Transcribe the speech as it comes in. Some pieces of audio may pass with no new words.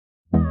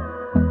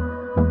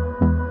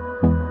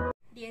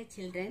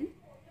children,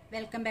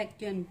 welcome back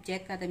to MJ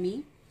Academy.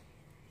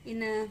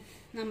 ഇന്ന്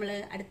നമ്മൾ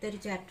അടുത്തൊരു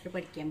ചാപ്റ്റർ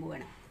പഠിക്കാൻ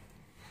പോവാണ്.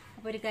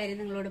 അപ്പോൾ ഒരു കാര്യം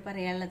നിങ്ങളോട്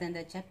പറയാനുള്ളത്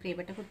എന്താ വെച്ചാൽ,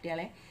 പ്രിയപ്പെട്ട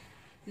കുട്ടികളെ,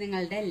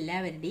 നിങ്ങളുടെ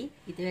എല്ലാവരുടെയും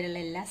ഇതുവരെയുള്ള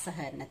എല്ലാ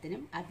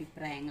സഹകരണത്തിനും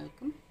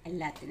അഭിപ്രായങ്ങൾക്കും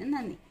എല്ലാത്തിനും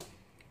നന്ദി.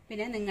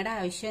 പിന്നെ നിങ്ങളുടെ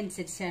ആവശ്യം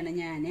അനുസരിച്ചാണ്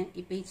ഞാൻ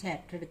ഇപ്പോൾ ഈ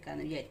ചാപ്റ്റർ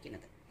എടുക്കാമെന്ന്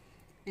വിചാരിക്കുന്നത്.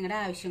 നിങ്ങളുടെ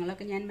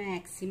ആവശ്യങ്ങളൊക്കെ ഞാൻ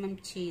മാക്സിമം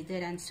ചെയ്തു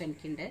തരാൻ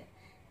ശ്രമിക്കുന്നുണ്ട്.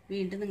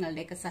 വീണ്ടും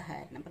നിങ്ങളുടെയൊക്കെ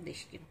സഹകരണം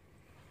പ്രതീക്ഷിക്കുന്നു.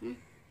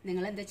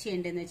 നിങ്ങൾ എന്താ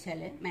ചെയ്യേണ്ടതെന്ന് വെച്ചാൽ,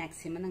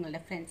 മാക്സിമം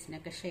നിങ്ങളുടെ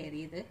ഫ്രണ്ട്സിനൊക്കെ ഷെയർ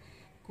ചെയ്ത്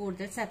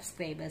കൂടുതൽ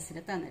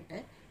സബ്സ്ക്രൈബേഴ്സിന് തന്നിട്ട്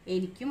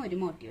എനിക്കും ഒരു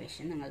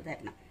മോട്ടിവേഷൻ നിങ്ങൾ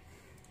തരണം.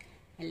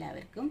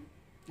 എല്ലാവർക്കും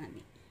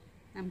നന്ദി.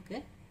 നമുക്ക്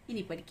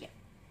ഇനി പഠിക്കാം.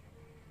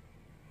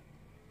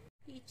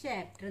 ഈ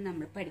ചാപ്റ്റർ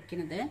നമ്മൾ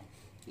പഠിക്കുന്നത്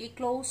ഈ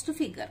ക്ലോസ്ഡ്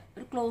ഫിഗർ.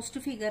 ഒരു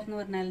ക്ലോസ്ഡ് ഫിഗർ എന്ന്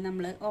പറഞ്ഞാൽ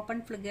നമ്മൾ ഓപ്പൺ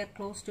ഫിഗർ,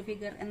 ക്ലോസ്ഡ്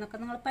ഫിഗർ എന്നൊക്കെ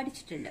നമ്മൾ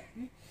പഠിച്ചിട്ടുണ്ട്.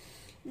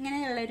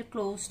 ഇങ്ങനെയുള്ള ഒരു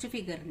ക്ലോസ്ഡ്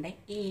ഫിഗറിൻ്റെ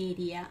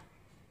ഏരിയ,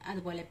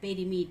 അതുപോലെ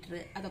പെരിമീറ്റർ,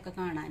 അതൊക്കെ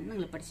കാണാൻ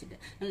നിങ്ങൾ പഠിച്ചിട്ടുണ്ട്.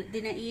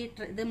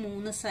 ഇത്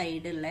 3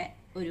 സൈഡുള്ള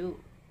ഒരു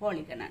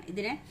പോളിഗണാണ്.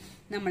 ഇതിനെ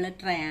നമ്മൾ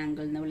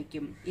ട്രയാങ്കിൾ എന്ന്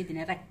വിളിക്കും,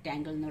 ഇതിനെ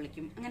റെക്റ്റാങ്കിൾ എന്ന്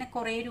വിളിക്കും. അങ്ങനെ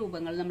കുറേ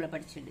രൂപങ്ങൾ നമ്മൾ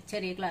പഠിച്ചിട്ടുണ്ട്.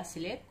 ചെറിയ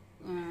ക്ലാസ്സിൽ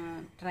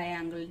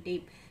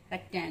ട്രയാങ്കിളിൻ്റെയും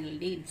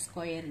റെക്റ്റാങ്കിളിൻ്റെയും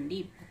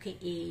സ്ക്വയറിൻ്റെയും ഒക്കെ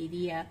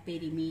ഏരിയ,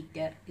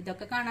 പെരിമീറ്റർ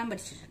ഇതൊക്കെ കാണാൻ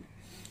പഠിച്ചിട്ടുണ്ട്.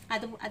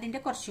 അതിൻ്റെ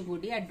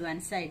കുറച്ചുകൂടി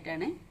അഡ്വാൻസ്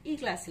ആയിട്ടാണ് ഈ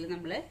ക്ലാസ്സിൽ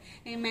നമ്മൾ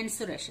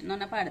മെൻസുറേഷൻ എന്ന്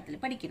പറഞ്ഞ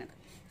പാഠത്തിൽ പഠിക്കുന്നത്.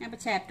 അപ്പോൾ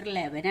ചാപ്റ്റർ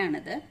 11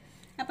 ആണിത്.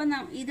 അപ്പം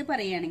ഇത്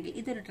പറയുകയാണെങ്കിൽ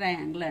ഇതൊരു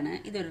ട്രയാങ്കിളാണ്,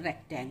 ഇതൊരു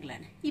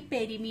റെക്റ്റാങ്കിളാണ്. ഈ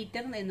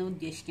പെരിമീറ്റർ എന്ന്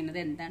ഉദ്ദേശിക്കുന്നത്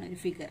എന്താണ്?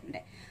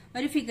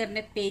 ഒരു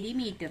ഫിഗറിന്റെ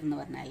പെരിമീറ്റർ എന്ന്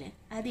പറഞ്ഞാൽ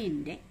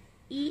അതിൻ്റെ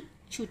ഈ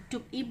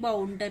ചുറ്റും ഈ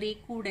ബൗണ്ടറി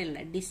കൂടെയുള്ള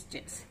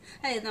ഡിസ്റ്റൻസ്.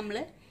 അതായത് നമ്മൾ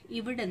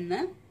ഇവിടുന്ന്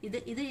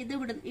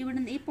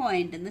ഇവിടുന്ന് ഈ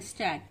പോയിന്റ് നിന്ന്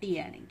സ്റ്റാർട്ട്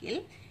ചെയ്യുകയാണെങ്കിൽ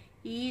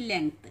ഈ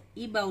ലെങ്ത്,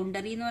 ഈ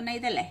ബൗണ്ടറി എന്ന് പറഞ്ഞാൽ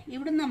ഇതല്ലേ,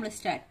 ഇവിടുന്ന് നമ്മൾ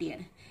സ്റ്റാർട്ട്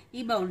ചെയ്യാണ്.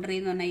 ഈ ബൗണ്ടറി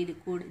എന്ന് പറഞ്ഞാൽ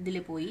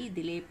ഇതിലെ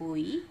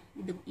പോയി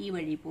ഈ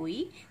വഴി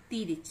പോയി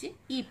തിരിച്ച്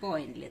ഈ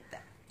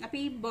പോയിന്റിലെത്താം. അപ്പൊ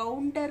ഈ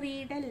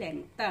ബൗണ്ടറിയുടെ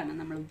ലെങ്ത് ആണ്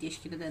നമ്മൾ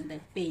ഉദ്ദേശിക്കുന്നത് എന്ത്?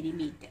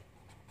 പെരിമീറ്റർ.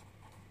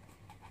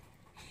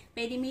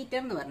 പെരിമീറ്റർ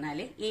എന്ന് പറഞ്ഞാൽ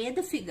ഏത്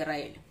ഫിഗർ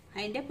ആയാലും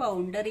അതിന്റെ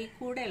ബൗണ്ടറി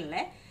കൂടെയുള്ള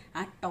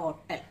ആ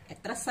ടോട്ടൽ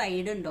എത്ര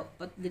സൈഡ് ഉണ്ടോ,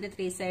 ഇപ്പൊ ഇതിന്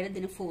 3 സൈഡ്,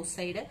 ഇതിന് 4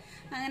 സൈഡ്,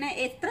 അങ്ങനെ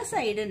എത്ര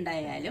സൈഡ്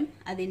ഉണ്ടായാലും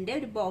അതിന്റെ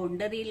ഒരു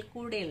ബൗണ്ടറിയിൽ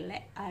കൂടെയുള്ള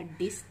ആ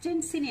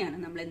ഡിസ്റ്റൻസിനെയാണ്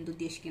നമ്മൾ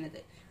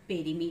എന്തുദ്ദേശിക്കുന്നത്?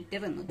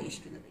 പെരിമീറ്റർ എന്ന്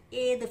ഉദ്ദേശിക്കുന്നത്.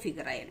 ഏത്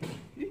ഫിഗർ ആയാലും.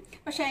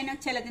 പക്ഷെ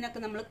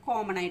ചിലതിനൊക്കെ നമ്മൾ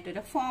കോമൺ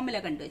ആയിട്ടൊരു ഫോർമുല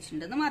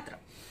കണ്ടുവച്ചിട്ടുണ്ടെന്ന്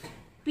മാത്രം.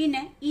 പിന്നെ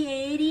ഈ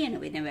ഏരിയയാണ്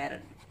പിന്നെ വേറെ.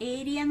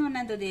 ഏരിയ എന്ന്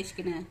പറഞ്ഞാൽ എന്താ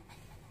ഉദ്ദേശിക്കുന്നത്?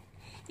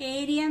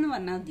 ഏരിയ എന്ന്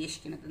പറഞ്ഞാൽ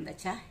ഉദ്ദേശിക്കുന്നത് എന്താ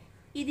വെച്ചാൽ,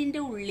 ഇതിന്റെ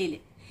ഉള്ളിൽ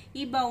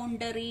ഈ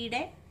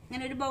ബൗണ്ടറിയുടെ,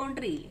 അങ്ങനെ ഒരു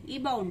ബൗണ്ടറി ഇല്ലേ, ഈ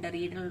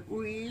ബൗണ്ടറിയുടെ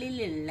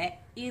ഉള്ളിലുള്ള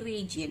ഈ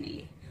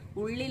റീജിയനില്ലേ,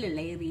 ഉള്ളിലുള്ള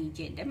ഈ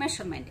റീജിയന്റെ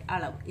മെഷർമെന്റ്,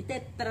 അളവ്. ഇത്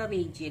എത്ര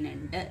റീജിയൻ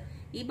ഉണ്ട്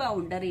ഈ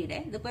ബൗണ്ടറിയുടെ?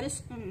 ഇതിപ്പോ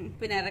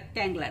ഒരു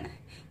റെക്റ്റാങ്കിൾ ആണ്.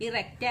 ഈ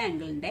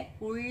റെക്റ്റാങ്കിളിന്റെ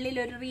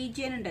ഉള്ളിലൊരു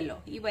റീജിയൻ ഉണ്ടല്ലോ,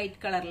 ഈ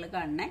വൈറ്റ് കളറിൽ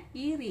കാണുന്ന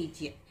ഈ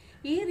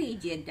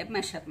റീജിയന്റെ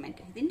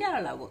മെഷർമെന്റ്, ഇതിന്റെ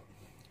അളവ്,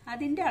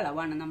 അതിന്റെ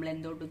അളവാണ് നമ്മൾ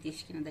എന്തോട്ട്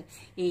ഉദ്ദേശിക്കുന്നത്?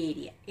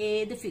 ഏരിയ.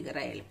 ഏത് ഫിഗർ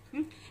ആയാലും.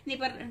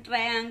 ഇനിയിപ്പോ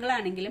ട്രയാങ്കിൾ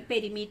ആണെങ്കിലും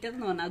പെരിമീറ്റർ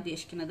എന്ന് പറഞ്ഞാൽ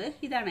ഉദ്ദേശിക്കുന്നത്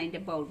ഇതാണ്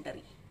അതിന്റെ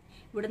ബൗണ്ടറി.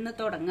 ഇവിടുന്ന്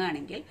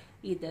തുടങ്ങുകയാണെങ്കിൽ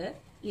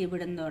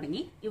ഇവിടുന്ന്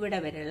തുടങ്ങി ഇവിടെ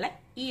വരെയുള്ള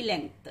ഈ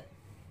ലെങ്ത്,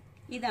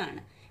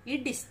 ഇതാണ് ഈ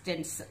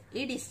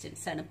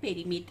ഡിസ്റ്റൻസ് ആണ്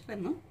പെരിമീറ്റർ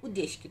എന്ന്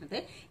ഉദ്ദേശിക്കുന്നത്.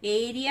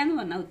 ഏരിയ എന്ന്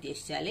പറഞ്ഞാൽ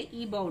ഉദ്ദേശിച്ചാൽ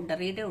ഈ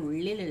ബൗണ്ടറിയുടെ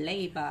ഉള്ളിലുള്ള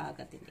ഈ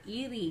ഭാഗത്തിന്റെ, ഈ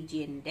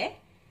റീജിയന്റെ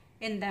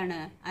എന്താണ്?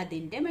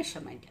 അതിന്റെ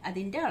മെഷർമെന്റ്,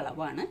 അതിന്റെ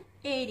അളവാണ്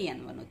ഏരിയ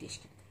എന്ന് പറഞ്ഞാൽ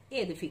ഉദ്ദേശിക്കുന്നത്.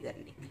 ഏത്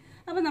ഫിഗറിന്റെ.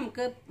 അപ്പൊ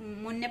നമുക്ക്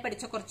മുന്നേ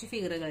പഠിച്ച കുറച്ച്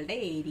ഫിഗറുകളുടെ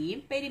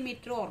ഏരിയയും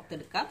പെരിമീറ്ററും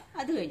ഓർത്തെടുക്കാം.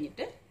 അത്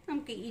കഴിഞ്ഞിട്ട്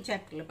നമുക്ക് ഈ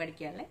ചാപ്റ്ററിൽ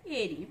പഠിക്കാനുള്ള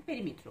ഏരിയയും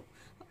പെരിമീറ്ററും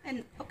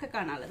ഒക്കെ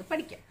കാണാനുള്ളത്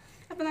പഠിക്കാം.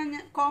 അപ്പൊ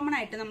കോമൺ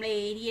ആയിട്ട് നമ്മൾ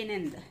ഏരിയനെ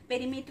എന്ത്?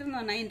 പെരിമീറ്റർ എന്ന്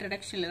പറഞ്ഞാൽ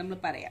ഇൻട്രഡക്ഷനിൽ നമ്മൾ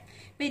പറയാം.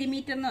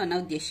 പെരിമീറ്റർ എന്ന്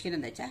പറഞ്ഞാൽ ഉദ്ദേശിക്കുന്നത്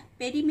എന്താ വെച്ചാൽ,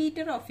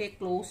 perimeter of A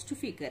closed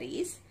figure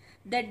is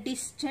the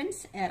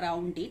distance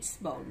around it's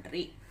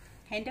boundary.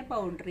 അതിന്റെ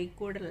ബൗണ്ടറി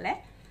കൂടെയുള്ള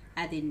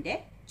അതിന്റെ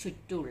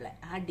ചുറ്റുമുള്ള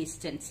ആ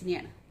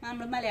ഡിസ്റ്റൻസിനെയാണ്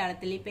നമ്മൾ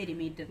മലയാളത്തിൽ ഈ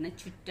പെരിമീറ്ററിന്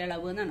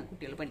ചുറ്റളവ് എന്നാണ്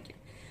കുട്ടികൾ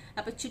പഠിക്കുന്നത്.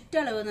 അപ്പൊ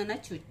ചുറ്റളവ് എന്ന് പറഞ്ഞാൽ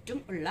ചുറ്റും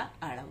ഉള്ള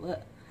അളവ്,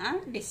 ആ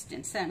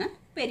ഡിസ്റ്റൻസ് ആണ്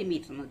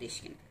പെരിമീറ്റർ എന്ന്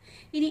ഉദ്ദേശിക്കുന്നത്.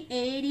 ഇനി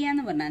ഏരിയ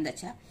എന്ന് പറഞ്ഞാൽ എന്താ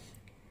വെച്ചാൽ,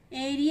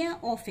 area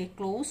of A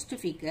closed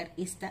figure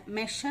is the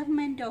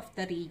measurement of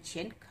the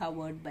region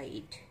covered by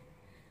it.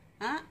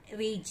 ആ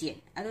റീജിയൻ,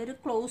 അതൊരു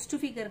ക്ലോസ്ഡ്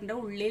ഫിഗറിന്റെ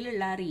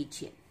ഉള്ളിലുള്ള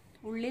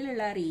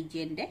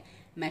റീജിയന്റെ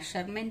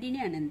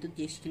മെഷർമെന്റിനെയാണ്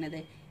എന്തുദ്ദേശിക്കുന്നത്?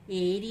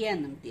 ഏരിയ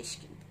എന്ന്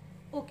ഉദ്ദേശിക്കുന്നത്.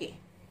 ഓക്കെ,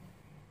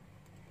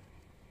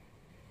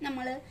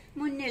 നമ്മൾ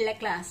മുന്നുള്ള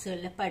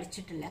ക്ലാസ്സുകളിൽ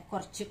പഠിച്ചിട്ടുള്ള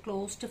കുറച്ച്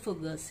ക്ലോസ്ഡ്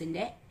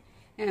ഫിഗേഴ്സിന്റെ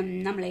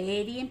നമ്മൾ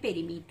ഏരിയയും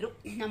പെരിമീറ്ററും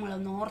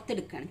നമ്മളൊന്ന്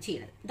ഓർത്തെടുക്കുകയാണ്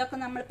ചെയ്യുന്നത്. ഇതൊക്കെ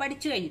നമ്മൾ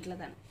പഠിച്ചു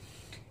കഴിഞ്ഞിട്ടുള്ളതാണ്.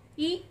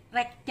 ഈ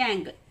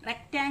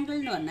റെക്റ്റാങ്കിൾ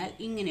എന്ന് പറഞ്ഞാൽ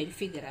ഇങ്ങനെ ഒരു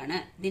ഫിഗറാണ്.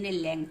 ഇതിന്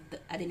ലെങ്ത്,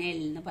 അതിനെ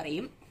L എന്ന്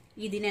പറയും.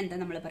 ഇതിനെന്താ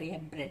നമ്മൾ പറയാ?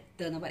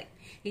 ബ്രെഡ്ത്ത് എന്ന് പറയും.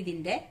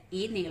 ഇതിന്റെ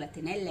ഈ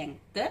നീളത്തിന്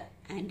ലെങ്ത്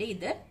ആൻഡ്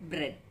ഇത്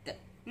ബ്രെഡ്ത്ത്.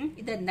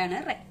 ഇതെന്താണ്?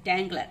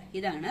 റെക്റ്റാങ്കിൾ.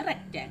 ഇതാണ്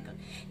റെക്റ്റാങ്കിൾ.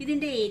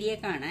 ഇതിന്റെ ഏരിയ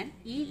കാണാൻ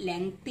ഈ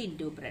ലെങ്ത്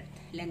ഇൻറ്റു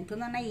ബ്രെഡ്ത്ത്. ലെങ്ത്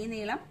എന്ന് പറഞ്ഞാൽ ഈ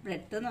നീളം,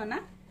 ബ്രെഡ്ത്ത് എന്ന്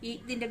പറഞ്ഞാൽ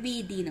ഇതിന്റെ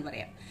വീതി എന്ന്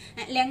പറയാം.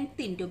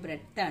 ലെങ്ത് ഇൻറ്റു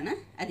ബ്രെഡ്ത്ത് ആണ്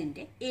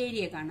അതിന്റെ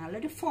ഏരിയ കാണാനുള്ള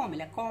ഒരു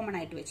ഫോർമുല കോമൺ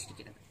ആയിട്ട്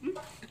വെച്ചിരിക്കുന്നത്.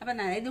 അപ്പൊ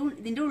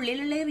ഇതിന്റെ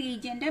ഉള്ളിലുള്ള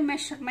റീജിയന്റെ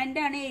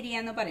മെഷർമെന്റ് ആണ്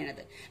ഏരിയ എന്ന്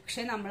പറയുന്നത്.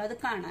 പക്ഷെ നമ്മളത്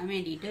കാണാൻ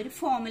വേണ്ടിയിട്ട് ഒരു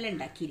ഫോർമുല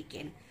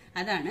ഉണ്ടാക്കിയിരിക്കുകയാണ്.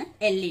 അതാണ്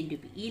L ഇൻറ്റു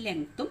ബി. ഈ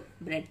ലെങ്ത്തും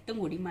ബ്രെഡ്ത്തും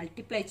കൂടി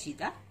മൾട്ടിപ്ലൈ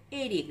ചെയ്താൽ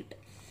ഏരിയ കിട്ടും.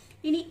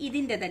 ഇനി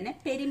ഇതിന്റെ തന്നെ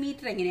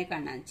പെരിമീറ്റർ എങ്ങനെ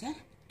കാണാന്ന് വെച്ചാൽ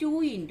 2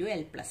 into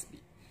L plus B.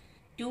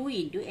 2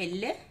 into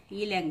L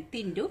ഈ length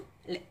into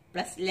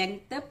plus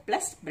length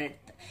plus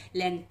breadth.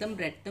 ലെങ്ത്തും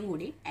ബ്രെഡ്ത്തും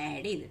കൂടി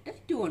ആഡ് ചെയ്തിട്ട്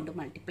 2 കൊണ്ട്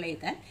മൾട്ടിപ്ലൈ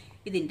ചെയ്താൽ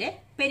ഇതിന്റെ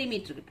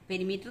പെരിമീറ്റർ കിട്ടും.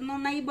 പെരിമീറ്റർ എന്ന്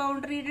പറഞ്ഞാൽ ഈ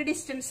ബൗണ്ടറിയുടെ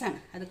ഡിസ്റ്റൻസ്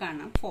ആണ്. അത്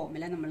കാണാം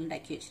ഫോർമുല നമ്മൾ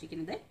ഉണ്ടാക്കി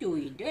വെച്ചിരിക്കുന്നത് 2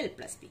 ഇൻറ്റു L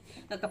പ്ലസ് ബി.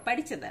 അതൊക്കെ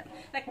പഠിച്ചതാണ്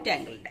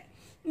റെക്റ്റാങ്കിളിന്റെ.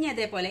 ഇനി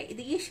അതേപോലെ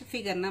ഇത് ഈ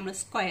ഫിഗറിന് നമ്മൾ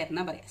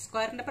സ്ക്വയറിനാ പറയാം.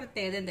 സ്ക്വയറിന്റെ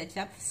പ്രത്യേകത എന്താ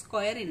വെച്ചാൽ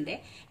സ്ക്വയറിന്റെ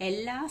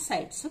എല്ലാ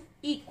സൈഡ്സും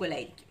ഈക്വൽ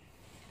ആയിരിക്കും.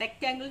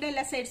 റെക്റ്റാങ്കിളിന്റെ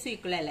എല്ലാ സൈഡ്സും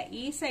ഈക്വൽ അല്ല.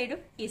 ഈ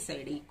സൈഡും ഈ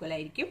സൈഡും ഈക്വൽ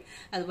ആയിരിക്കും.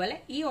 അതുപോലെ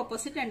ഈ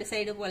ഓപ്പോസിറ്റ് രണ്ട്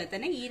സൈഡ് പോലെ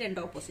തന്നെ ഈ രണ്ട്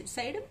ഓപ്പോസിറ്റ്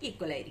സൈഡും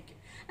ഈക്വൽ ആയിരിക്കും.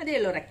 അതേ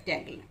ഉള്ളൂ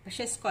റെക്റ്റാങ്കിളിന്.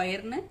 പക്ഷെ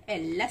സ്ക്വയറിന്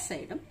എല്ലാ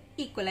സൈഡും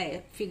ഈക്വൽ ആയ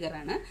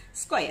ഫിഗറാണ്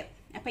സ്ക്വയർ.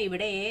 അപ്പൊ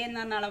ഇവിടെ എ എന്ന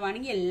പറഞ്ഞ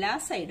അളവാണെങ്കിൽ എല്ലാ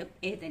സൈഡും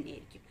എ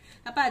തന്നെയായിരിക്കും.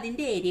 അപ്പൊ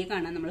അതിന്റെ ഏരിയ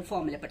കാണാൻ നമ്മൾ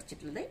ഫോർമുല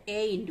പഠിച്ചിട്ടുള്ളത് എ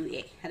ഇൻറ്റു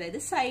എ, അതായത്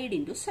സൈഡ്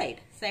ഇൻറ്റു സൈഡ്.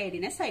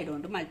 സൈഡിനെ സൈഡ്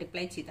കൊണ്ട്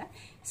മൾട്ടിപ്ലൈ ചെയ്താൽ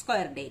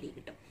സ്ക്വയറിന്റെ ഏരിയ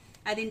കിട്ടും.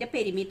 അതിന്റെ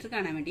പെരിമീറ്റർ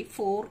കാണാൻ വേണ്ടി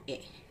 4a,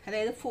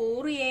 അതായത്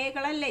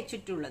 4aകളല്ലേ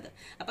ചുറ്റുള്ളത്.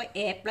 അപ്പൊ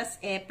A plus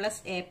A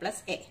plus A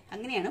plus A,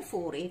 അങ്ങനെയാണ്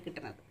 4a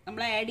കിട്ടുന്നത്.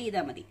 നമ്മൾ ആഡ്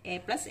ചെയ്താൽ മതി. A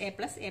plus A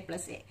plus A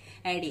plus A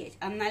add ചെയ്യുക,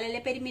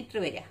 എന്നാലല്ലേ പെരിമീറ്റർ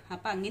വരിക.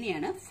 അപ്പൊ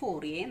അങ്ങനെയാണ്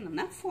 4a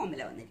എന്ന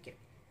ഫോർമുല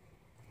വന്നിരിക്കുന്നത്.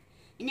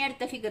 ഇനി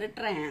അടുത്ത ഫിഗർ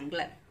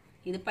ട്രയാങ്കിൾ ആണ്.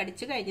 ഇത്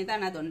പഠിച്ചു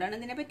കഴിഞ്ഞതാണ്, അതുകൊണ്ടാണ്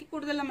ഇതിനെ പറ്റി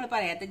കൂടുതൽ നമ്മൾ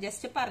പറയാത്തത്.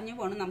 ജസ്റ്റ് പറഞ്ഞു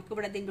പോകണം, നമുക്ക്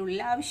ഇവിടെ ഇതിന്റെ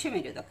ഉള്ളിൽ ആവശ്യം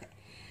വരും ഇതൊക്കെ.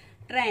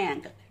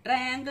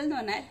 ട്രയാങ്കിൾ എന്ന്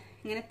പറഞ്ഞാൽ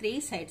ഇങ്ങനെ 3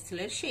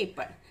 സൈഡ്സുള്ള ഒരു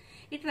ഷേപ്പാണ്.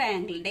 ഈ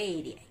ട്രയാങ്കിളിന്റെ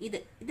ഏരിയ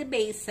ഇത്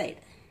ബേസ് സൈഡ്,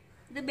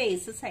 ഇത്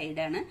ബേസ്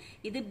സൈഡാണ്,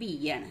 ഇത് ബി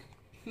ആണ്.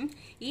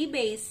 ഈ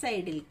ബേസ്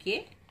സൈഡിലേക്ക്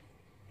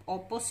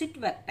ഓപ്പോസിറ്റ്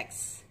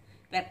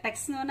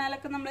വെർട്ടെക്സ് എന്ന്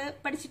പറഞ്ഞാലൊക്കെ നമ്മൾ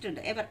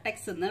പഠിച്ചിട്ടുണ്ട്.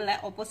 വെർട്ടെക്സ് എന്നുള്ള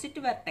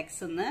ഓപ്പോസിറ്റ്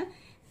വെർട്ടെക്സ് എന്ന്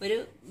ഒരു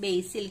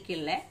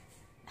ബേസിലേക്കുള്ള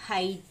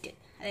ഹൈറ്റ്,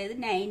 അതായത്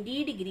 90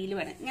 ഡിഗ്രിയിൽ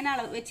വേണം. ഇങ്ങനെ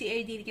അളവ് വെച്ച്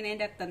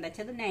എഴുതിയിരിക്കുന്നതിന്റെ അർത്ഥം എന്താ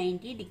വെച്ചാൽ അത്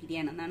 90 ഡിഗ്രി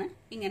ആണെന്നാണ്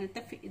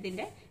ഇങ്ങനത്തെ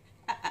ഇതിന്റെ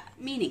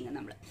മീനിങ്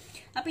നമ്മൾ.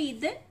 അപ്പൊ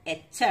ഇത്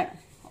എച്ച് ആണ്.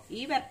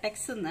 ഈ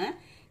വെർട്ടെക്സ്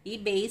ഈ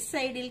ബേസ്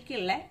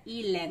സൈഡിലേക്കുള്ള ഈ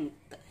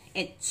ലെങ്ത്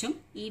എച്ചും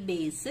ഈ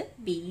ബേസ്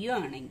ബിയും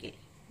ആണെങ്കിൽ,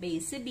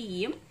 ബേസ്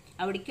ബിയും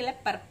അവിടേക്കുള്ള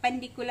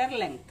പെർപെൻഡിക്കുലർ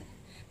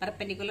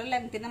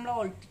ലെങ്ത് നമ്മൾ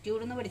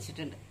ഓൾട്ടിറ്റ്യൂഡ് എന്ന്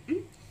പഠിച്ചിട്ടുണ്ട്.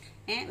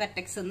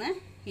 വെർട്ടെക്സ്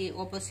ഈ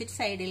ഓപ്പോസിറ്റ്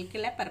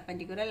സൈഡിലേക്കുള്ള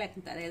പെർപെൻഡിക്കുലർ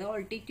ലെങ്ത്, അതായത്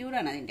ഓൾട്ടിറ്റ്യൂഡ്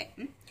ആണ് അതിന്റെ.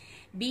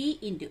 B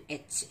into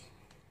H,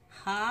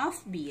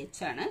 half B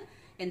H ആണ്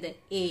എന്ത്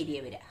ഏരിയ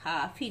വരിക.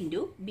 Half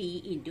into B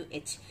into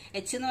H.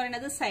 H എന്ന്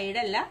പറയുന്നത്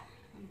സൈഡല്ല,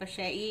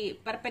 പക്ഷെ ഈ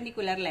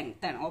പെർപെൻഡിക്കുലർ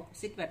ലെങ്ത് ആണ്.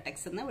 ഓപ്പോസിറ്റ്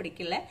വെർട്ടെക്സ്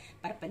ഇവിടേക്കുള്ള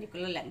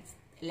പെർപെൻഡിക്കുലർ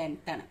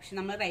ലെങ്ത് ആണ്. പക്ഷെ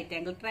നമ്മൾ റൈറ്റ്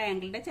ആംഗിൾ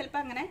ട്രയാംഗിളിന്റെ ചിലപ്പോൾ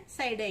അങ്ങനെ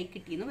സൈഡ് ആയി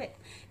കിട്ടിയെന്ന് വരും.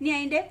 ഇനി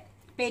അതിന്റെ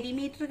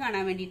പെരിമീറ്റർ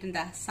കാണാൻ വേണ്ടിയിട്ട്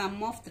എന്താ സം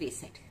ഓഫ് 3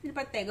 സൈഡ്. ഇതിന്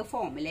പ്രത്യേക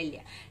ഫോർമുല ഇല്ല.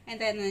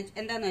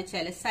 എന്താന്ന്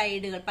വെച്ചാൽ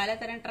സൈഡുകൾ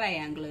പലതരം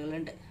ട്രയാംഗിളുകൾ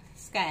ഉണ്ട്.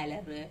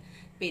 സ്കാലർ,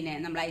 പിന്നെ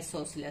നമ്മൾ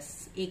ഐസോസിലസ്,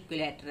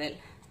 ഈക്വിലാറ്ററൽ,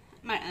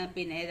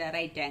 പിന്നെ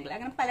റൈറ്റ് ആംഗിൾ,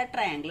 അങ്ങനെ പല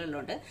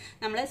ട്രയാംഗിളുകളുണ്ട്.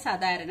 നമ്മൾ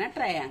സാധാരണ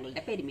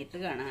ട്രയാംഗിളിന്റെ പെരിമീറ്റർ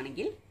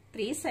കാണുകയാണെങ്കിൽ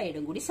 3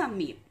 സൈഡും കൂടി സം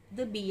ചെയ്യും.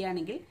 ഇത് ബി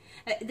ആണെങ്കിൽ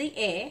ഇത്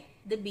എ,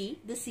 ഇത് ബി,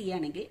 ഇത് സി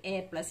ആണെങ്കിൽ A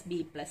plus B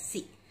plus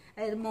C,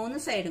 അതായത് 3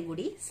 സൈഡും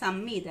കൂടി സം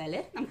ചെയ്താൽ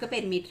നമുക്ക്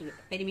പെരിമീറ്റർ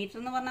കിട്ടും. പെരിമീറ്റർ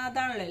എന്ന് പറഞ്ഞാൽ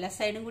അതാണല്ലോ, എല്ലാ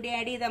സൈഡും കൂടി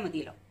ആഡ് ചെയ്താൽ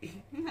മതിയല്ലോ.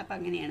 അപ്പൊ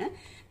അങ്ങനെയാണ്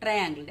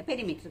ട്രയാംഗിളിന്റെ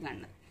പെരിമീറ്റർ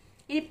കാണുന്നത്.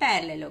 ഇനി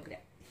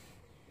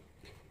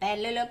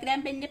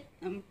പാരലലോഗ്രാമിന്റെ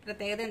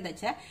പ്രത്യേകത എന്താ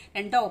വെച്ചാൽ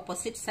 2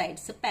 ഓപ്പോസിറ്റ്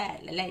സൈഡ്സ്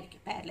പാരലൽ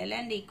ആയിരിക്കും. പാരലൽ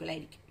ആൻഡ് ഈക്വൽ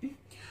ആയിരിക്കും.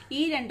 ഈ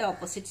 2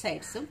 ഓപ്പോസിറ്റ്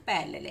സൈഡ്സും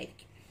പാരലൽ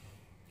ആയിരിക്കും.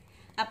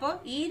 അപ്പോൾ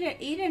ഈ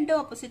 2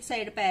 ഓപ്പോസിറ്റ്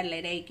സൈഡ്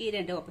പാരലൽ ആയിരിക്കും, ഈ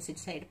 2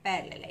 ഓപ്പോസിറ്റ് സൈഡ്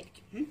പാരലൽ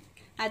ആയിരിക്കും.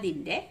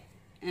 അതിന്റെ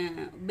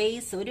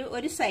ബേസ്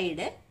ഒരു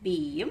സൈഡ്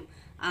ബിയും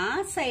ആ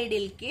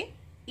സൈഡിലേക്ക്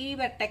ഈ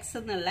വെർട്ടെക്സ്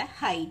എന്നുള്ള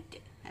ഹൈറ്റ്,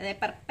 അതായത്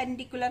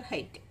പെർപെൻഡിക്കുലർ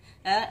ഹൈറ്റ്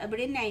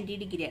ഇവിടെ 90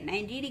 ഡിഗ്രിയാണ്.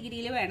 90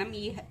 ഡിഗ്രിയിൽ വേണം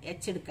ഈ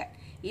എച്ച് എടുക്കാൻ.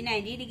 ഈ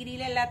 90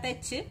 ഡിഗ്രിയിലല്ലാത്ത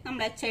എച്ച്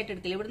നമ്മൾ എച്ച് ആയിട്ട്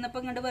എടുക്കില്ല. ഇവിടുന്ന് ഇപ്പൊ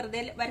ഇങ്ങോട്ട്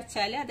വെറുതെ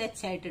വരച്ചാൽ അത്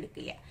എച്ച് ആയിട്ട്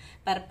എടുക്കില്ല.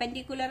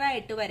 പെർപെൻഡിക്കുലർ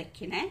ആയിട്ട്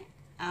വരയ്ക്കണ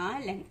ആ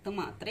ലെങ്ത്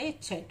മാത്രമേ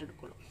എച്ച് ആയിട്ട്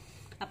എടുക്കുള്ളൂ.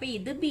 അപ്പൊ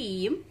ഇത്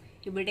ബിയും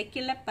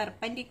ഇവിടേക്കുള്ള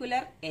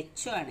പെർപെൻഡിക്കുലർ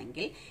എച്ച്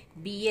ആണെങ്കിൽ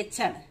ബി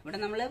എച്ച് ആണ്. ഇവിടെ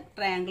നമ്മൾ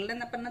ട്രയാംഗിളിൽ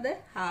എന്ന് പറഞ്ഞത്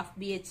ഹാഫ്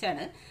ബി എച്ച്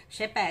ആണ്.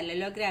 പക്ഷെ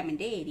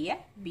പാരലലോഗ്രാമിന്റെ ഏരിയ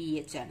ബി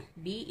എച്ച് ആണ്.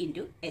 ബി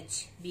ഇൻറ്റു എച്ച്,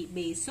 ബി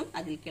ബേസും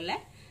അതിലേക്കുള്ള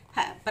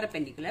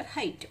പെർപെൻഡിക്കുലർ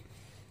ഹൈറ്റും.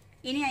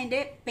 ഇനി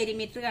അതിന്റെ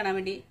പെരിമീറ്റർ കാണാൻ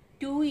വേണ്ടി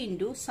 2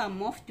 into some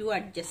of 2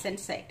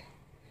 adjacent side.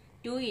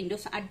 2 into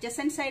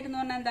adjacent side എന്ന്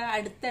പറഞ്ഞാൽ എന്താ,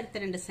 അടുത്തടുത്ത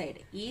 2 സൈഡ്.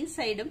 ഈ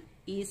സൈഡും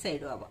ഈ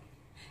സൈഡും ആവാം,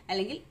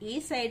 അല്ലെങ്കിൽ ഈ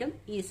സൈഡും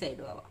ഈ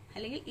സൈഡും ആവാം,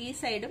 അല്ലെങ്കിൽ ഈ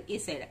സൈഡും ഈ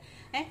സൈഡും.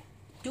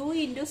 2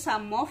 into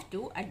some of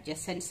 2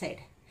 adjacent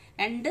side.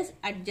 2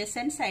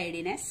 adjacent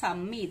സൈഡിനെ some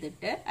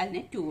ചെയ്തിട്ട്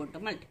അതിനെ 2 കൊണ്ട്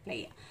മൾട്ടിപ്ലൈ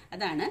ചെയ്യാം.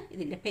 അതാണ്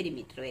ഇതിന്റെ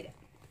പെരിമീറ്റർ വരിക.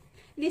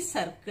 ഇനി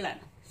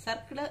സർക്കിളാണ്.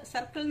 സർക്കിൾ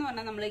എന്ന്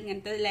പറഞ്ഞാൽ നമ്മൾ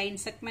ഇങ്ങനത്തെ ലൈൻ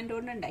സെഗ്മെന്റ്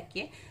കൊണ്ട്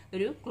ഉണ്ടാക്കിയ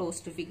ഒരു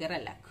ക്ലോസ്ഡ് ഫിഗർ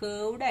അല്ല,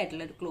 കേർവ്ഡ്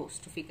ആയിട്ടുള്ള ഒരു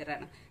ക്ലോസ്ഡ് ഫിഗർ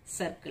ആണ്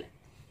സർക്കിൾ.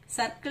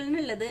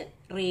 സർക്കിളിനുള്ളത്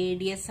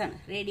റേഡിയസ് ആണ്.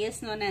 റേഡിയസ്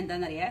എന്ന് പറഞ്ഞാൽ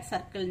എന്താണെന്നറിയാം,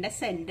 സർക്കിളിന്റെ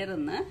സെന്ററിൽ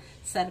നിന്ന്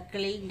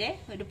സർക്കിളിന്റെ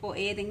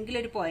ഏതെങ്കിലും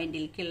ഒരു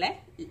പോയിന്റിലേക്കുള്ള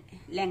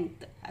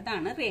ലെങ്ത്,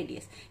 അതാണ്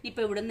റേഡിയസ്.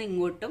 ഇപ്പൊ ഇവിടുന്ന്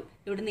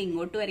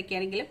ഇങ്ങോട്ട്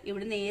വരയ്ക്കുകയാണെങ്കിലും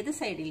ഇവിടുന്ന് ഏത്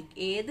സൈഡിൽ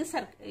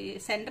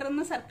സെന്ററിൽ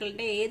നിന്ന്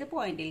സർക്കിളിന്റെ ഏത്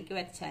പോയിന്റിലേക്ക്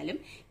വരച്ചാലും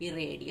ഈ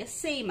റേഡിയസ്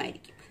സെയിം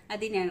ആയിരിക്കും.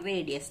 അതിനാണ്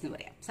റേഡിയസ് എന്ന്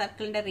പറയാം.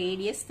 സർക്കിളിന്റെ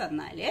റേഡിയസ്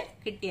തന്നാല്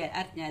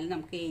അറിഞ്ഞാൽ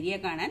നമുക്ക് ഏരിയ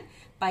കാണാൻ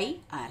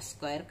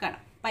πr²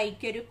 കാണാം.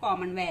 പൈക്ക് ഒരു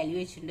കോമൺ വാല്യൂ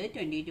വെച്ചിട്ടുണ്ട്,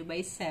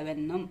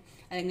 22/7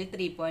 അല്ലെങ്കിൽ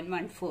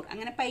 3.14,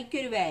 അങ്ങനെ പൈക്ക്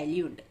ഒരു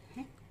വാല്യൂ ഉണ്ട്.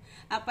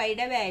 ആ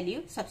പൈയുടെ വാല്യൂ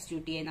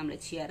സബ്സ്റ്റിറ്റ്യൂട്ട് ചെയ്യാൻ നമ്മൾ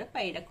ചെയ്യാറ്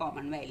പൈയുടെ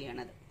കോമൺ വാല്യൂ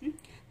ആണത്.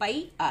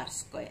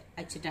 πr²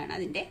 വെച്ചിട്ടാണ്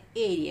അതിന്റെ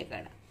ഏരിയ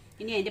കാണാം.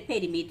 ഇനി അതിന്റെ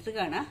പെരിമീറ്റർ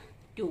കാണാം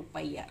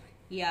 2πr.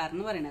 ഈ r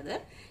എന്ന് പറയുന്നത്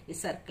ഈ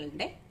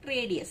സർക്കിളിന്റെ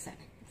റേഡിയസ്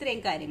ആണ്.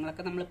 ഇത്രയും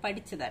കാര്യങ്ങളൊക്കെ നമ്മൾ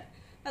പഠിച്ചതാണ്,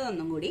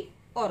 അതൊന്നും കൂടി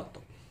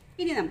ഓർത്തു.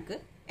 ഇനി നമുക്ക്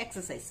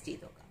എക്സസൈസ്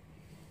ചെയ്ത് നോക്കാം.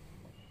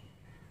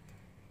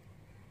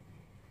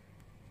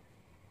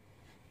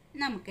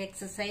 നമുക്ക്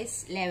എക്സസൈസ്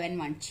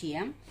 11.1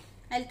 ചെയ്യാം.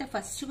 അതിലത്തെ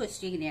ഫസ്റ്റ്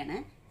ക്വസ്റ്റ്യൻ ഇങ്ങനെയാണ്: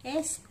 A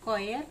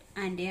square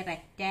and A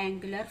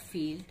rectangular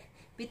field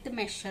with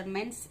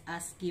measurements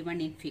as given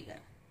in figure.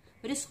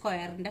 ഒരു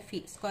സ്ക്വയർ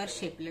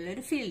ഷേപ്പിലുള്ള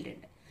ഒരു ഫീൽഡ്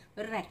ഉണ്ട്,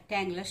 ഒരു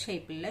റെക്ടാങ്കുലർ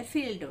ഷേപ്പിലുള്ള ഒരു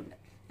ഫീൽഡ് ഉണ്ട്.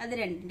 അത്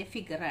രണ്ടിന്റെ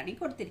ഫിഗറാണ്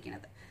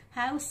കൊടുത്തിരിക്കുന്നത്.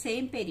 Have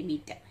same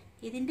perimeter.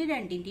 ഇതിന്റെ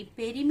രണ്ടിന്റെ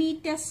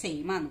പെരിമീറ്റർ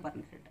സെയിം ആണെന്ന്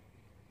പറഞ്ഞിട്ടുണ്ട്.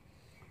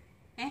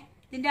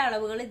 ഇതിന്റെ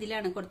അളവുകൾ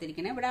ഇതിലാണ്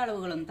കൊടുത്തിരിക്കുന്നത്, ഇവിടെ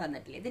അളവുകളൊന്നും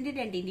തന്നിട്ടില്ല. ഇതിന്റെ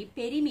രണ്ടിന്റെ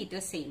പെരിമീറ്റർ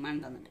സെയിം ആണ്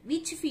തന്നിട്ടുണ്ട്.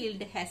 Which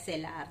field has A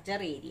larger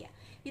area.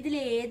 ഇതിൽ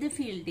ഏത്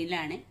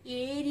ഫീൽഡിലാണ്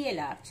ഏരിയ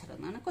ലാർജർ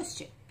എന്നാണ്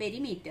ക്വസ്റ്റ്യൻ.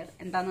 പെരിമീറ്റർ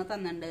എന്താന്ന്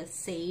തന്നിട്ടുണ്ട്,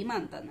 സെയിം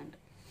ആണ് തന്നിട്ടുണ്ട്.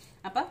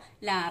 അപ്പൊ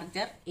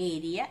ലാർജർ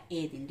ഏരിയ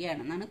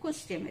ഏതിന്റെയാണെന്നാണ്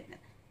ക്വസ്റ്റ്യൻ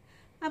വരുന്നത്.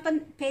 അപ്പം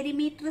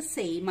പെരിമീറ്റർ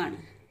സെയിം ആണ്.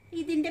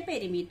 ഇതിന്റെ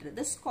പെരിമീറ്റർ,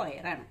 ഇത്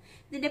സ്ക്വയർ ആണ്.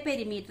 ഇതിന്റെ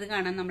പെരിമീറ്റർ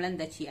കാണാൻ നമ്മൾ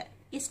എന്താ ചെയ്യുക?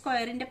 ഈ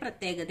സ്ക്വയറിന്റെ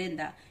പ്രത്യേകത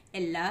എന്താ?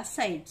 എല്ലാ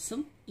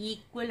സൈഡ്സും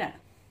ഈക്വൽ ആണ്.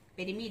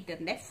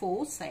 പെരിമീറ്ററിന്റെ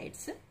 4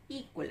 സൈഡ്സ്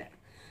ഈക്വൽ ആണ്.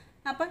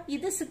 അപ്പൊ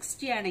ഇത്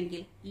 60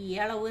 ആണെങ്കിൽ ഈ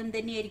അളവ് എന്ത്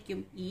തന്നെയായിരിക്കും?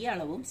 ഈ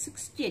അളവും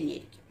 60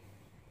 തന്നെയായിരിക്കും.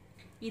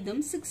 ഇതും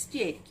 60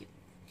 ആയിരിക്കും,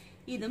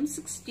 ഇതും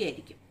 60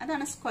 ആയിരിക്കും.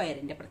 അതാണ്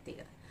സ്ക്വയറിന്റെ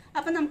പ്രത്യേകത.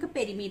 അപ്പൊ നമുക്ക്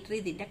പെരിമീറ്റർ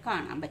ഇതിന്റെ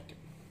കാണാൻ പറ്റും.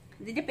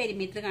 ഇതിന്റെ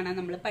പെരിമീറ്റർ കാണാൻ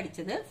നമ്മൾ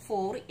പഠിച്ചത്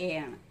 4a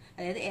ആണ്.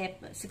 അതായത്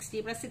 60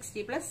 +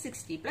 60 +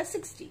 60 +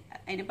 60.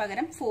 അതിന്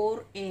പകരം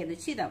 4a എന്ന്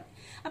ചെയ്താൽ മതി.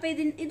 അപ്പൊ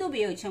ഇത്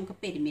ഉപയോഗിച്ച് നമുക്ക്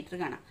പെരിമീറ്റർ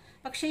കാണാം.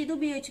 പക്ഷെ ഇത്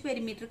ഉപയോഗിച്ച്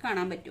പെരിമീറ്റർ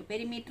കാണാൻ പറ്റും.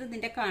 പെരിമീറ്റർ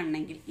ഇതിന്റെ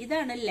കാണണമെങ്കിൽ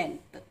ഇതാണ്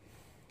ലെങ്ത്,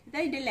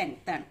 ഇതതിന്റെ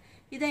ലെങ്ത് ആണ്,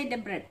 ഇതതിന്റെ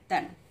ബ്രെഡ്ത്ത്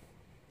ആണ്.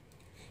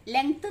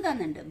 ലെങ്ത്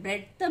തന്നിട്ടുണ്ട്,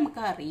 ബ്രെഡ്ത്ത്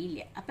നമുക്ക് അറിയില്ല.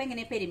 അപ്പൊ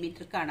എങ്ങനെ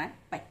പെരിമീറ്റർ കാണാൻ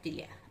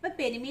പറ്റില്ല. അപ്പൊ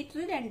പെരിമീറ്റർ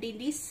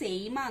രണ്ടിന്റെയും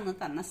സെയിം ആണെന്ന്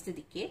തന്ന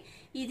സ്ഥിതിക്ക്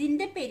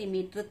ഇതിന്റെ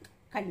പെരിമീറ്റർ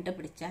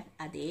കണ്ടുപിടിച്ചാൽ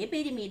അതേ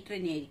പെരിമീറ്റർ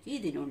തന്നെയായിരിക്കും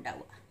ഇതിനും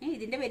ഉണ്ടാവുക.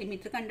 ഇതിന്റെ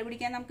പെരിമീറ്റർ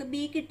കണ്ടുപിടിക്കാൻ നമുക്ക്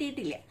ബി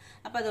കിട്ടിയിട്ടില്ല,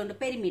 അപ്പൊ അതുകൊണ്ട്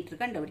പെരിമീറ്റർ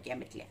കണ്ടുപിടിക്കാൻ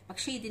പറ്റില്ല.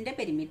 പക്ഷെ ഇതിന്റെ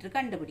പെരിമീറ്റർ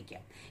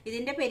കണ്ടുപിടിക്കാം.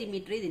 ഇതിന്റെ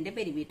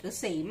പെരിമീറ്റർ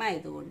സെയിം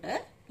ആയതുകൊണ്ട്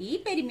ഈ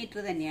പെരിമീറ്റർ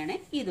തന്നെയാണ്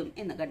ഇതും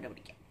എന്ന്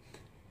കണ്ടുപിടിക്കാം.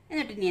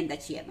 എന്നിട്ട് ഇനി എന്താ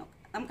ചെയ്യാൻ നോക്കാം.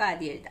 നമുക്ക്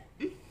ആദ്യം എഴുതാം.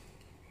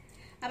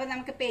 അപ്പൊ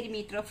നമുക്ക്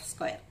perimeter of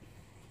square,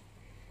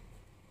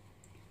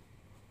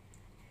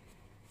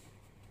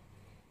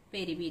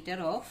 perimeter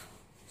of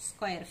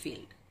square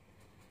field,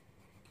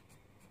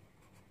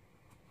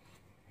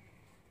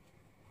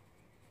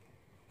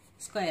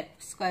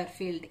 square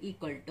field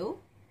equal to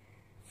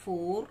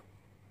 4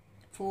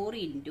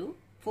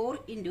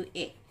 into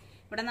a.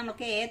 ഇവിടെ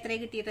നമുക്ക് a എത്ര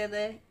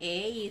കിട്ടിയത്? a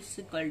is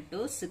equal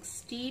to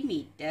 60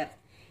 metre.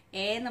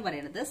 a എന്ന്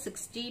പറയുന്നത്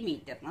 60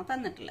 മീറ്റർ എന്നാണ്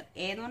തന്നിട്ടുള്ളത്.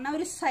 a എന്ന് പറഞ്ഞാൽ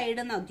ഒരു സൈഡ്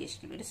എന്നാണ്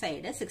ഉദ്ദേശിക്കുന്നത്, ഒരു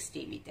side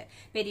 60 metre.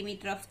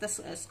 Perimeter of the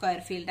square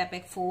field അപ്പൊ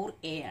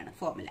 4a ആണ്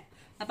ഫോർമുല.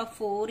 അപ്പൊ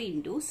 4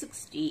 into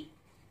 60,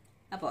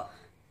 അപ്പൊ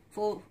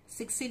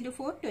 6 into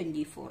 4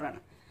 24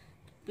 ആണ്.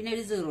 പിന്നെ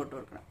ഒരു 0 ഇട്ട്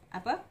കൊടുക്കണം.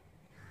 അപ്പൊ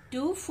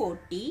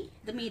 240.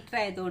 ഇത് മീറ്റർ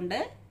ആയതുകൊണ്ട്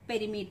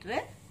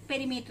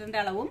പെരിമീറ്ററിന്റെ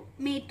അളവും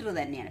മീറ്റർ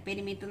തന്നെയാണ്.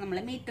 പെരിമീറ്റർ നമ്മൾ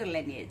മീറ്ററിൽ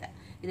തന്നെ എഴുതാം.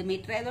 ഇത്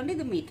മീറ്റർ ആയതുകൊണ്ട്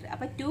ഇത് മീറ്റർ.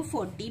 അപ്പൊ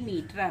 240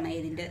 മീറ്റർ ആണ്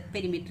ഇതിന്റെ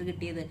പെരിമീറ്റർ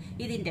കിട്ടിയത്.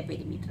 ഇതിന്റെ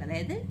പെരിമീറ്റർ,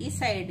 അതായത് ഈ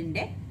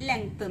സൈഡിന്റെ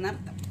ലെങ്ത്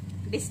എന്നർത്ഥം,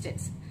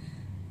 ഡിസ്റ്റൻസ്.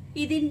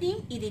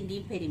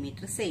 ഇതിന്റെയും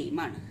പെരിമീറ്റർ സെയിം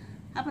ആണ്.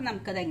 അപ്പൊ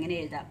നമുക്കത് എങ്ങനെ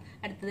എഴുതാം?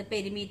 അടുത്തത്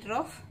perimeter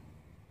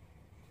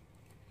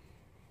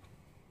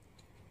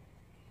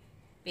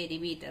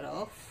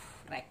of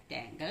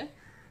rectangle,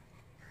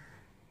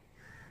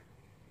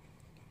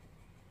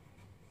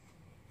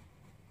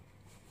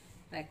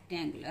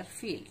 rectangular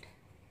field.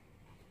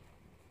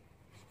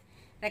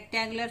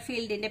 Rectangular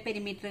ഫീൽഡിന്റെ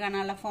പെരിമീറ്റർ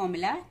കാണാനുള്ള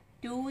ഫോർമുല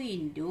 2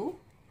 into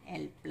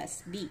l +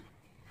 b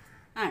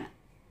ആണ്.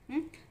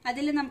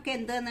 അതിൽ നമുക്ക്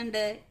എന്ത്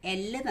തന്നിട്ടുണ്ട്?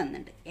 L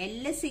തന്നിട്ടുണ്ട്.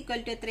 L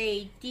 = എത്ര?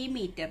 80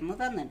 മീറ്റർ എന്ന്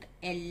തന്നിട്ടുണ്ട്.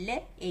 L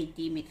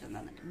 80 മീറ്റർ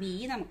തന്നിട്ടുണ്ട്. b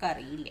നമുക്ക്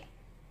അറിയില്ല.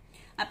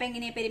 അപ്പൊ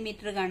എങ്ങനെയാ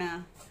പെരിമീറ്റർ കാണുക?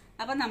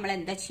 അപ്പൊ നമ്മൾ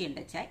എന്താ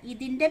ചെയ്യേണ്ടത് വെച്ചാൽ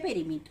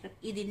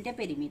ഇതിന്റെ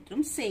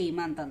പെരിമീറ്ററും സെയിം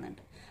ആണ്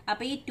തന്നിട്ടുണ്ട്.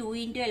 അപ്പൊ ഈ 2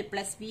 into l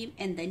 + b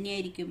എന്ത്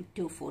തന്നെയായിരിക്കും?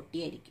 240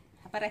 ആയിരിക്കും.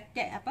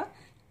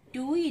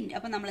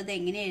 അപ്പൊ നമ്മളിത്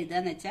എങ്ങനെ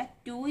എഴുതാന്ന് വെച്ചാൽ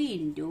 2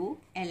 into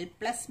l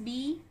 + b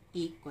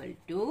equal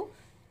to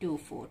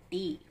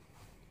 240.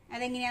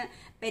 അതെങ്ങനെയാ?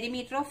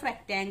 പെരിമീറ്റർ ഓഫ്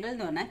റെക്ടാങ്കിൾ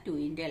എന്ന് പറഞ്ഞാൽ 2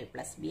 into l +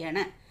 b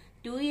ആണ്.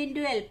 2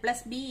 into l +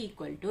 b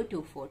equal to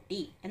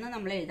 240 എന്ന്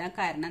നമ്മൾ എഴുതാൻ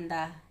കാരണം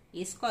എന്താ?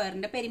 ഈ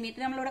സ്ക്വയറിന്റെ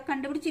പെരിമീറ്റർ നമ്മളിവിടെ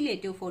കണ്ടുപിടിച്ചില്ലേ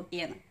 240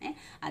 ആണ്.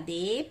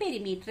 അതേ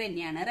പെരിമീറ്റർ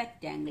തന്നെയാണ്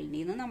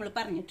റെക്ടാംഗിളിന്റെ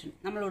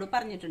നമ്മളോട്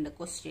പറഞ്ഞിട്ടുണ്ട്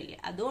ക്വസ്റ്റ്യനിൽ.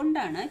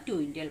 അതുകൊണ്ടാണ് 2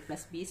 × L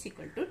 + B =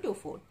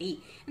 240.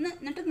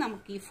 എന്നിട്ട്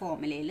നമുക്ക് ഈ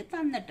ഫോർമുലയിൽ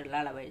തന്നിട്ടുള്ള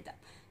അളവ് എഴുതാം.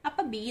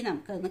 അപ്പൊ ബി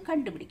നമുക്ക് അതൊന്ന്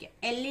കണ്ടുപിടിക്കാം.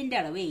 എല്ലിന്റെ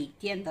അളവ്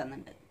 80 ആണ്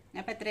തന്നിട്ടുണ്ട്.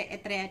 അപ്പൊ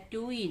എത്രയാ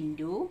 2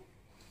 ×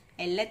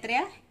 L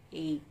എത്രയാ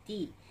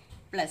 80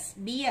 പ്ലസ്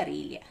ബി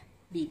അറിയില്ല,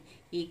 ബി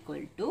 =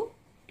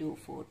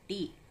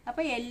 240.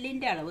 അപ്പൊ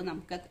എല്ലിന്റെ അളവ്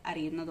നമുക്ക്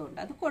അറിയുന്നതുകൊണ്ട്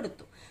അത്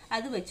കൊടുത്തു.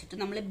 അത് വെച്ചിട്ട്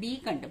നമ്മൾ ബി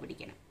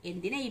കണ്ടുപിടിക്കണം.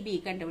 എന്തിനാ ഈ ബി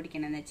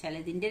കണ്ടുപിടിക്കണം എന്ന് വെച്ചാൽ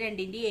ഇതിന്റെ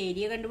രണ്ടിന്റെ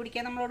ഏരിയ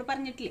കണ്ടുപിടിക്കാൻ നമ്മളോട്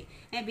പറഞ്ഞിട്ടില്ലേ.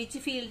 Which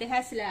field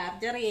has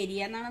larger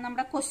area എന്നാണ്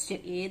നമ്മുടെ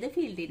ക്വസ്റ്റ്യൻ. ഏത്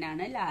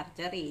ഫീൽഡിനാണ്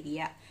ലാർജർ ഏരിയ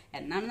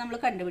എന്നാണ് നമ്മൾ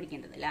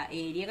കണ്ടുപിടിക്കേണ്ടത്.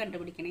 ഏരിയ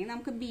കണ്ടുപിടിക്കണമെങ്കിൽ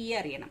നമുക്ക് ബി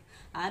അറിയണം.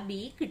 ആ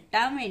ബി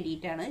കിട്ടാൻ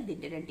വേണ്ടിയിട്ടാണ്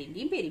ഇതിന്റെ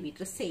രണ്ടിന്റെയും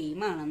പെരിമീറ്റർ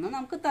സെയിം ആണെന്ന്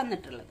നമുക്ക്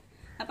തന്നിട്ടുള്ളത്.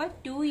 അപ്പൊ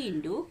 2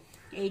 ×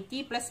 80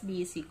 + B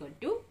 =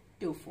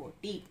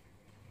 240.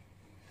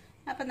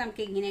 അപ്പൊ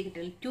നമുക്ക് എങ്ങനെ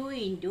കിട്ടില്ല 2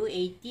 ×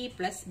 80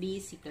 + B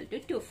 =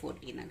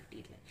 240 എന്നാണ്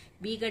കിട്ടിയിട്ടുള്ളത്.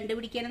 ബി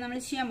കണ്ടുപിടിക്കാൻ നമ്മൾ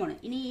ചെയ്യാൻ പോണു.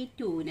 ഇനി ഈ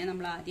 2നെ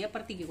നമ്മൾ ആദ്യം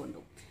അപ്പുറത്തേക്ക്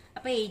കൊണ്ടുപോകും.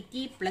 അപ്പൊ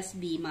 80 +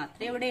 B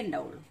മാത്രമേ ഇവിടെ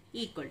ഉണ്ടാവുള്ളൂ.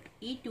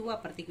 = ഈ 2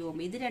 അപ്പുറത്തേക്ക്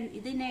പോകുമ്പോൾ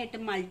ഇതിനായിട്ട്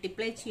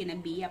മൾട്ടിപ്ലൈ ചെയ്യണ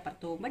ബി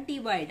അപ്പുറത്ത് പോകുമ്പോൾ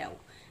ഡിവൈഡ്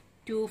ആവും.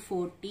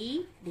 240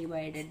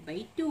 /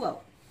 2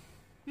 ആവും.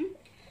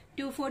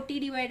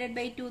 240 /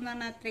 2 എന്ന്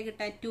പറഞ്ഞാൽ അത്ര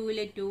കിട്ടാ 2 ൽ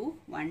 2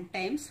 1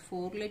 ടൈംസ്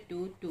 4 ൽ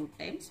 2 2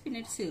 ടൈംസ്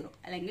പിന്നെ 0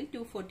 അല്ലെങ്കിൽ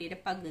 240യുടെ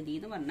പകുതി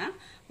എന്ന് പറഞ്ഞാൽ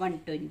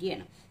 120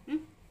 ആണ്.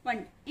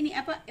 ഇനി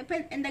അപ്പൊ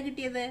എന്താ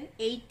കിട്ടിയത്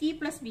 80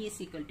 + B =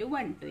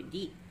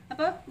 120.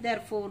 അപ്പൊ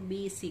therefore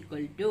B =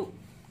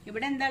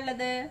 ഇവിടെ എന്താ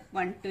ഉള്ളത്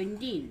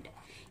 120 ഉണ്ട്.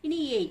 ഇനി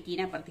ഈ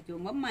 80നെ അപ്പുറത്തേക്ക്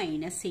പോകുമ്പോൾ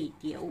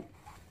 -80 ആവും.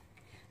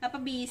 അപ്പൊ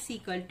B =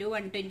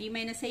 120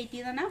 - 80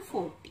 എന്ന് പറഞ്ഞാൽ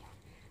 40.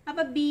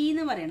 അപ്പൊ ബി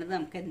എന്ന് പറയുന്നത്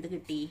നമുക്ക് എന്ത്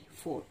കിട്ടി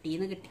 40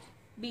 എന്ന് കിട്ടി.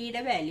 ബിയുടെ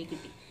വാല്യൂ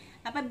കിട്ടി.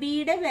 അപ്പൊ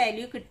ബിയുടെ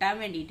വാല്യൂ കിട്ടാൻ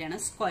വേണ്ടിയിട്ടാണ്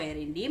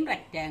സ്ക്വയറിന്റെയും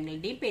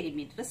റെക്ടാംഗിളിന്റെയും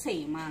പെരിമീറ്റർ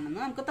സെയിം ആണെന്ന്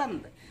നമുക്ക്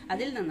തന്നത്.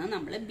 അതിൽ നിന്ന്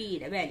നമ്മൾ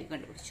ബിയുടെ വാല്യൂ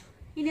കണ്ടുപിടിച്ചു.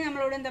 ഇനി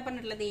നമ്മളോട് എന്താ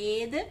പറഞ്ഞിട്ടുള്ളത്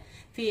ഏത്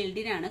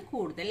ഫീൽഡിനാണ്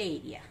കൂടുതൽ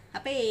ഏരിയ.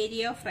 അപ്പൊ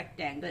ഏരിയ ഓഫ്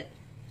റെക്ടാംഗിൾ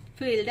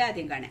ഫീൽഡ്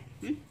ആദ്യം കാണാം.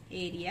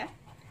 Area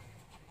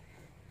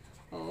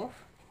of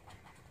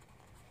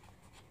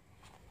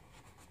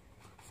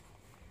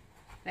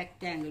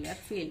rectangular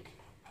field,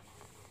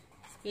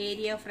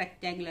 area of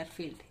rectangular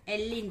field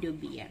L ×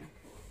 B ആണ്.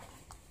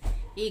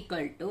 =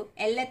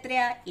 L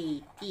എത്രയാ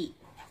 80.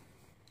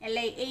 L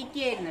 80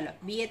 ആയിരുന്നല്ലോ.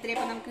 ബി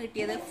എത്രയപ്പോ നമുക്ക്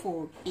കിട്ടിയത്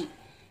 40.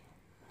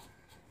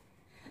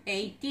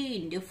 80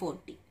 ×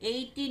 40.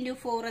 8 ×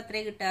 4 എത്ര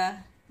കിട്ടുക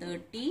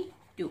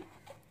 32.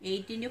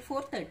 8 ×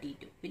 4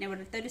 32. പിന്നെ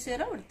ഇവിടുത്തെ ഒരു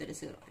 0 ഇവിടുത്തെ ഒരു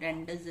 0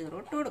 2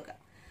 0 ഇട്ട് കൊടുക്കുക.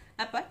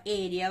 അപ്പൊ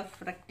ഏരിയ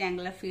ഓഫ്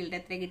റെക്ടാംഗുലർ ഫീൽഡ്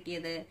എത്ര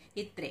കിട്ടിയത്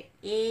ഇത്രയും.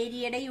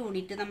 ഏരിയയുടെ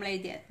യൂണിറ്റ് നമ്മൾ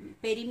എഴുതിയ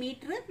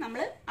പെരിമീറ്റർ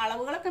നമ്മൾ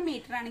അളവുകളൊക്കെ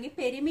മീറ്റർ ആണെങ്കിൽ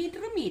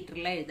പെരിമീറ്റർ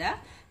മീറ്ററിൽ എഴുതുക.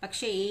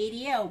 പക്ഷെ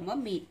ഏരിയ ആവുമ്പോൾ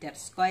മീറ്റർ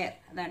സ്ക്വയർ,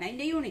 അതാണ്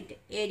അതിന്റെ യൂണിറ്റ്.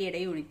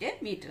 ഏരിയയുടെ unit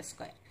metre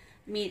square.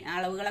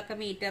 അളവുകളൊക്കെ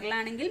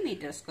മീറ്ററിലാണെങ്കിൽ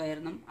metre square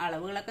എന്നും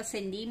അളവുകളൊക്കെ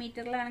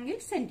സെന്റിമീറ്ററിലാണെങ്കിൽ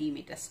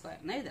സെന്റിമീറ്റർ സ്ക്വയർ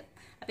എന്ന് എഴുതും.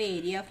 അപ്പൊ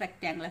area of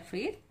rectangular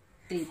field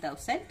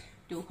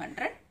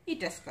 3200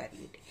 m².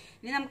 കിട്ടി.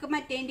 ഇനി നമുക്ക്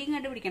മറ്റേന്റെയും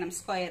കണ്ടുപിടിക്കണം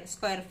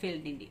സ്ക്വയർ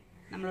ഫീൽഡിന്റെയും.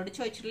 നമ്മളോട്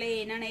ചോദിച്ചിട്ടുള്ള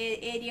ഏനാണ്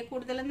ഏരിയ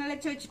കൂടുതൽ എന്നല്ല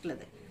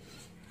ചോദിച്ചിട്ടുള്ളത്.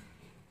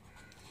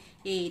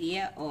 Area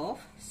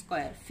of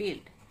square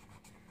field.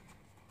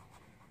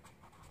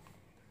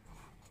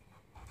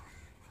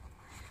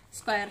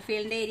 Square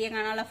ഫീൽഡിന്റെ ഏരിയ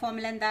കാണാനുള്ള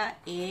ഫോർമുല എന്താ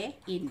A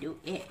 ×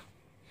 A.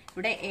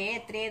 ഇവിടെ A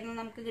എത്രയായിരുന്നു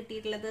നമുക്ക്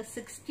കിട്ടിയിട്ടുള്ളത്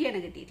 60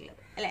 ആണ്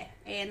കിട്ടിയിട്ടുള്ളത് അല്ലെ.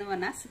 A എന്ന്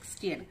പറഞ്ഞാൽ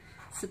 60 ആണ്.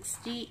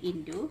 60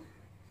 ×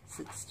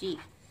 60.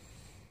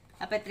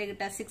 അപ്പൊ എത്ര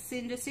കിട്ടാ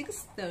 6 × 6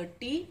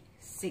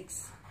 36.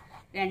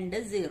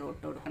 2 0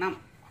 ഇട്ട് കൊടുക്കണം.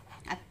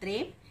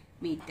 അത്രയും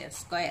മീറ്റർ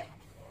സ്ക്വയർ.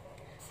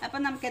 അപ്പൊ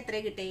നമുക്ക് എത്ര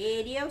കിട്ടും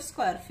area of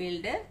square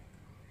field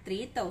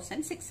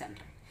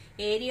 3600.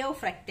 Area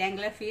of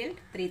rectangular field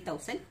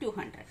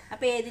 3200.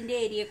 അപ്പൊ ഏതിന്റെ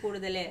ഏരിയ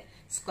കൂടുതൽ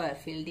സ്ക്വയർ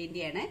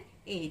ഫീൽഡിന്റെയാണ്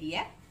ഏരിയ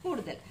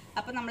കൂടുതൽ.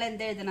 അപ്പൊ നമ്മൾ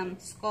എന്ത് എഴുതണം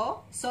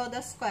so the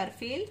square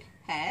field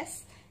has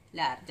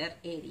larger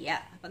area.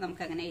 അപ്പൊ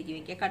നമുക്ക് അങ്ങനെ എഴുതി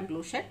വെക്കുക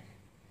conclusion.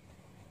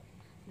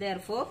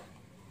 therefore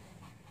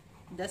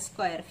the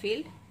square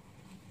field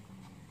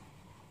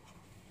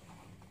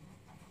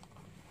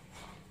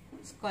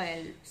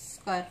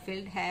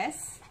has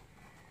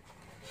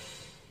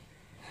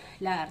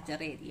larger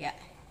area.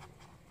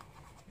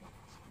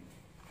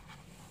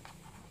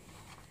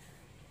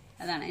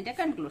 അതാണ് അതിന്റെ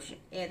കൺക്ലൂഷൻ.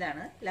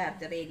 ഏതാണ്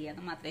ലാർജർ ഏരിയ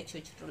എന്ന് മാത്രമേ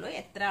ചോദിച്ചിട്ടുള്ളൂ,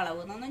 എത്ര അളവ്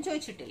എന്നൊന്നും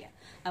ചോദിച്ചിട്ടില്ല.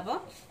 അപ്പോൾ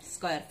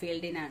സ്ക്വയർ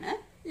ഫീൽഡിനാണ്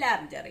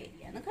ലാർജർ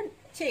ഏരിയ എന്ന്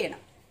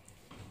ചെയ്യണം.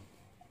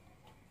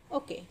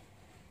 ഓക്കെ,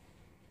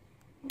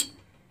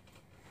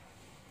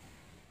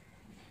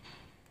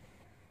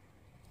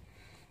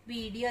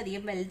 വീഡിയോ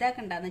അധികം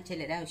വലുതാക്കണ്ടെന്ന്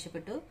ചിലർ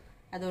ആവശ്യപ്പെട്ടു.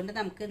 അതുകൊണ്ട്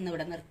നമുക്ക്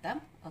ഇന്നിവിടെ നിർത്താം.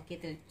 Okay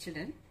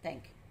children,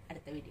 thank you.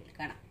 അടുത്ത വീഡിയോയിൽ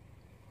കാണാം.